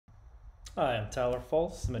Hi, I'm Tyler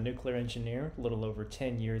False. I'm a nuclear engineer, a little over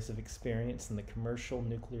 10 years of experience in the commercial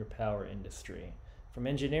nuclear power industry, from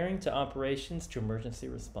engineering to operations to emergency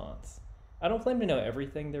response. I don't claim to know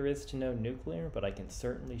everything there is to know nuclear, but I can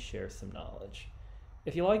certainly share some knowledge.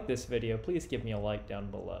 If you like this video, please give me a like down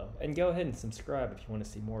below, and go ahead and subscribe if you want to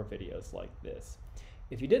see more videos like this.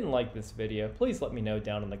 If you didn't like this video, please let me know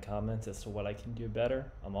down in the comments as to what I can do better.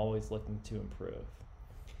 I'm always looking to improve.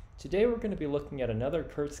 Today we're going to be looking at another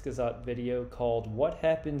Kurzgesagt video called What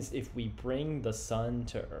Happens If We Bring the Sun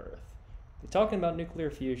to Earth? They talking about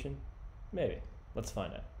nuclear fusion? Maybe. Let's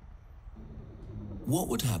find out. What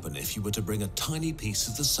would happen if you were to bring a tiny piece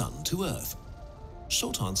of the sun to Earth?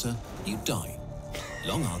 Short answer, you die.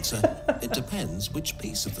 Long answer, it depends which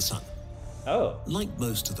piece of the sun. Oh. Like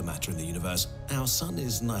most of the matter in the universe, our sun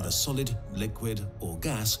is neither solid, liquid, or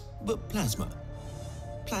gas, but plasma.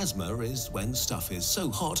 Plasma is when stuff is so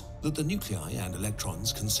hot that the nuclei and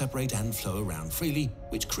electrons can separate and flow around freely,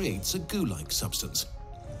 which creates a goo-like substance.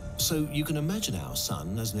 So you can imagine our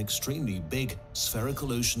sun as an extremely big,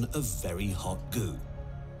 spherical ocean of very hot goo.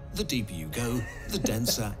 The deeper you go, the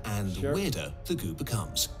denser and weirder the goo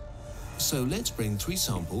becomes. So let's bring 3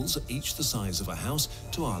 samples, each the size of a house,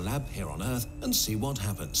 to our lab here on Earth and see what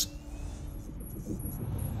happens.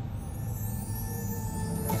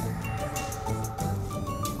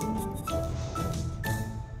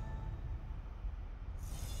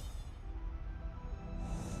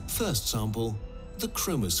 First sample, the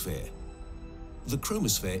chromosphere. The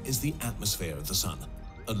chromosphere is the atmosphere of the sun,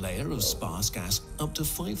 a layer of sparse gas up to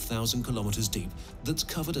 5,000 kilometers deep that's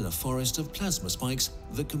covered in a forest of plasma spikes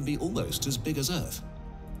that can be almost as big as Earth.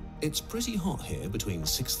 It's pretty hot here, between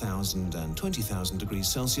 6,000 and 20,000 degrees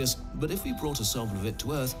Celsius, but if we brought a sample of it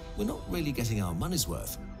to Earth, we're not really getting our money's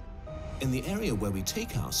worth. In the area where we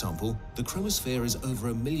take our sample, the chromosphere is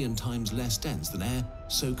over 1,000,000 times less dense than air,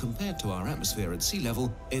 so compared to our atmosphere at sea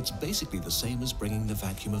level, it's basically the same as bringing the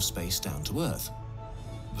vacuum of space down to Earth.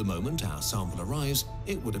 The moment our sample arrives,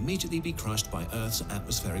 it would immediately be crushed by Earth's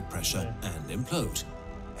atmospheric pressure and implode.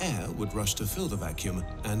 Air would rush to fill the vacuum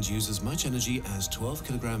and use as much energy as 12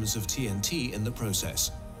 kilograms of TNT in the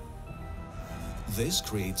process. This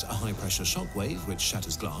creates a high-pressure shock wave which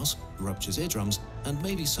shatters glass, ruptures eardrums, and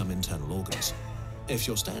maybe some internal organs. If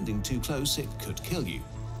you're standing too close, it could kill you,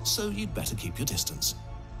 so you'd better keep your distance.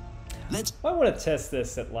 I want to test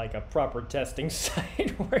this at like a proper testing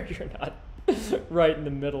site where you're not right in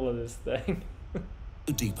the middle of this thing.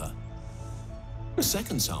 Deeper.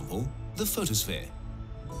 Second sample, the photosphere.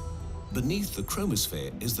 Beneath the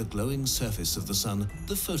chromosphere is the glowing surface of the sun,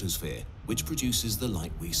 the photosphere, which produces the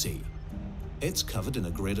light we see. It's covered in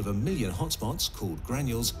a grid of 1,000,000 hotspots called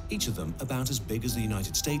granules, each of them about as big as the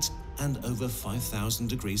United States and over 5,000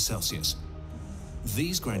 degrees Celsius.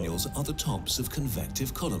 These granules are the tops of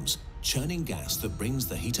convective columns, churning gas that brings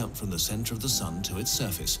the heat up from the center of the sun to its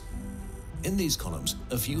surface. In these columns,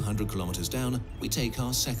 a few hundred kilometers down, we take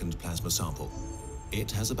our second plasma sample.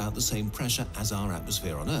 It has about the same pressure as our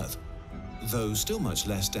atmosphere on Earth. Though still much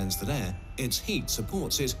less dense than air, its heat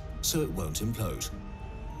supports it, so it won't implode.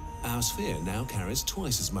 Our sphere now carries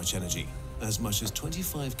twice as much energy, as much as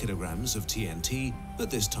 25 kilograms of TNT,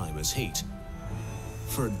 but this time as heat.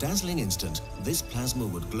 For a dazzling instant, this plasma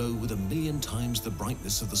would glow with 1,000,000 times the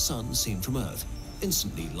brightness of the sun seen from Earth,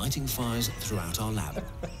 instantly lighting fires throughout our lab.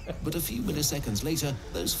 But a few milliseconds later,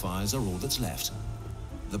 those fires are all that's left.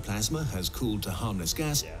 The plasma has cooled to harmless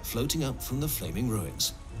gas, floating up from the flaming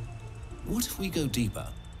ruins. What if we go deeper?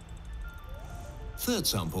 Third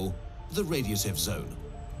sample, the radiative zone.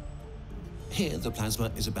 Here, the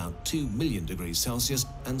plasma is about 2,000,000 degrees Celsius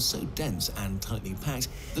and so dense and tightly packed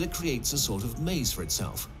that it creates a sort of maze for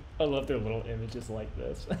itself. I love their little images like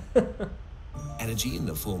this. Energy in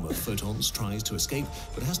the form of photons tries to escape,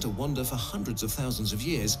 but has to wander for hundreds of thousands of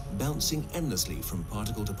years, bouncing endlessly from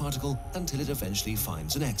particle to particle until it eventually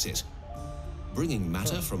finds an exit. Bringing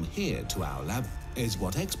matter from here to our lab is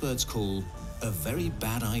what experts call a very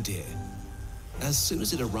bad idea. As soon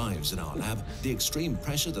as it arrives in our lab, the extreme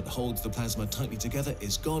pressure that holds the plasma tightly together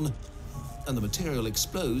is gone, and the material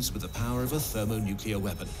explodes with the power of a thermonuclear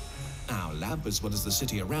weapon. Our lab, as well as the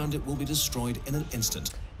city around it, will be destroyed in an instant.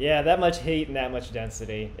 Yeah, that much heat and that much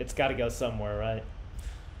density. It's got to go somewhere, right?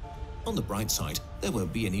 On the bright side, there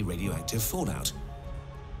won't be any radioactive fallout.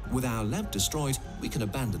 With our lab destroyed, we can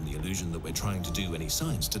abandon the illusion that we're trying to do any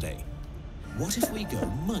science today. What if we go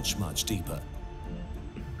much, much deeper?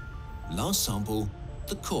 Last sample,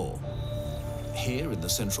 the core. Here in the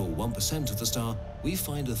central 1% of the star, we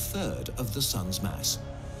find a third of the sun's mass.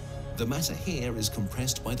 The matter here is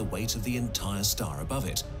compressed by the weight of the entire star above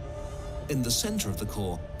it. In the center of the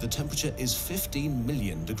core, the temperature is 15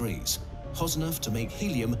 million degrees. hot enough to make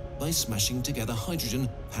helium by smashing together hydrogen,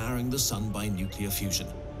 powering the sun by nuclear fusion.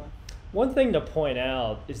 One thing to point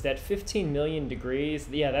out is that 15 million degrees,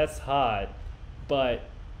 yeah, that's hot, but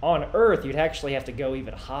on Earth, you'd actually have to go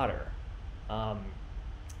even hotter.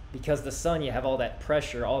 Because the sun, you have all that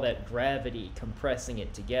pressure, all that gravity compressing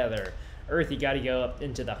it together. Earth, you got to go up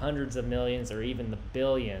into the hundreds of millions or even the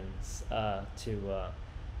billions to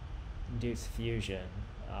induce fusion.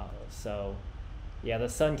 So, yeah, the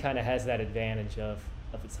sun kind of has that advantage of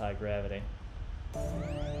its high gravity.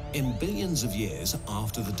 In billions of years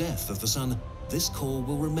after the death of the sun, this core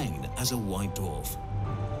will remain as a white dwarf.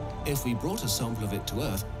 If we brought a sample of it to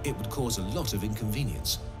Earth, it would cause a lot of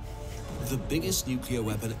inconvenience. The biggest nuclear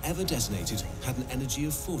weapon ever detonated had an energy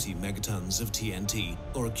of 40 megatons of TNT,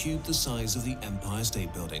 or a cube the size of the Empire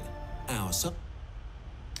State Building. Our sun...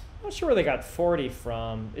 I'm not sure where they got 40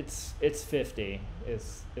 from. It's 50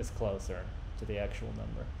 is closer to the actual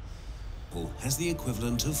number. Has the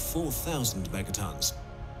equivalent of 4,000 megatons.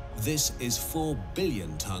 This is 4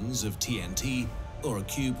 billion tons of TNT, or a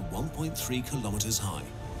cube 1.3 kilometers high.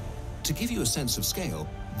 To give you a sense of scale,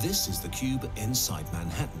 this is the cube inside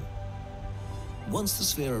Manhattan. Once the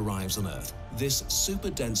sphere arrives on Earth, this super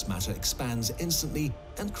dense matter expands instantly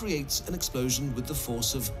and creates an explosion with the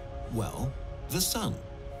force of, well, the sun.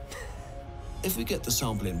 If we get the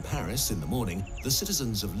sample in Paris in the morning, the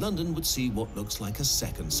citizens of London would see what looks like a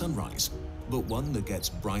second sunrise, but one that gets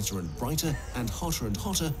brighter and brighter and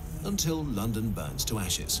hotter until London burns to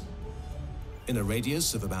ashes. In a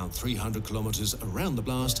radius of about 300 kilometers around the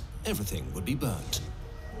blast, everything would be burnt.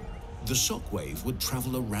 The shock wave would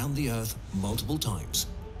travel around the Earth multiple times.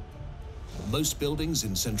 Most buildings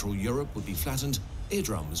in Central Europe would be flattened,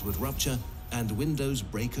 eardrums would rupture, and windows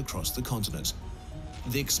break across the continent.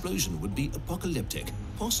 The explosion would be apocalyptic,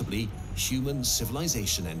 possibly human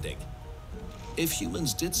civilization ending. If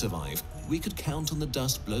humans did survive, we could count on the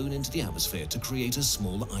dust blown into the atmosphere to create a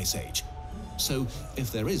small ice age. So,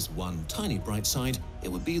 if there is one tiny bright side,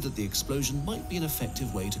 it would be that the explosion might be an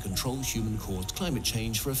effective way to control human-caused climate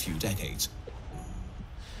change for a few decades.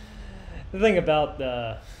 The thing about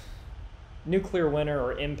the nuclear winter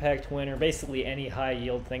or impact winter, basically any high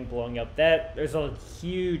yield thing blowing up, that there's a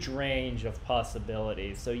huge range of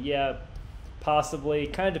possibilities. So yeah, possibly,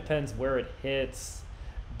 kind of depends where it hits,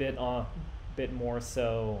 bit more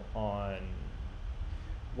so on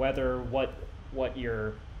whether what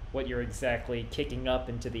you're exactly kicking up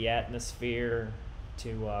into the atmosphere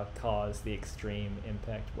to cause the extreme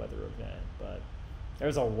impact weather event. But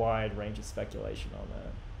there's a wide range of speculation on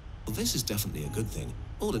that. Well, this is definitely a good thing.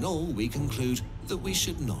 All in all, we conclude that we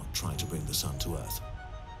should not try to bring the sun to Earth.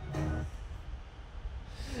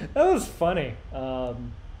 That was funny.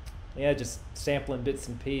 Yeah, just sampling bits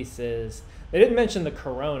and pieces. They didn't mention the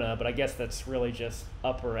corona, but I guess that's really just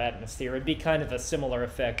upper atmosphere. It'd be kind of a similar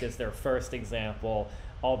effect as their first example,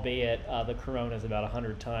 albeit the corona is about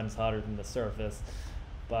 100 times hotter than the surface.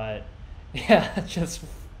 But yeah, just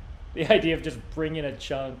the idea of just bringing a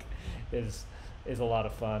chunk is a lot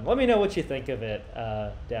of fun. Let me know what you think of it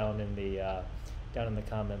down in the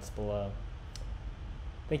comments below.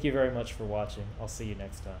 Thank you very much for watching. I'll see you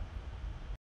next time.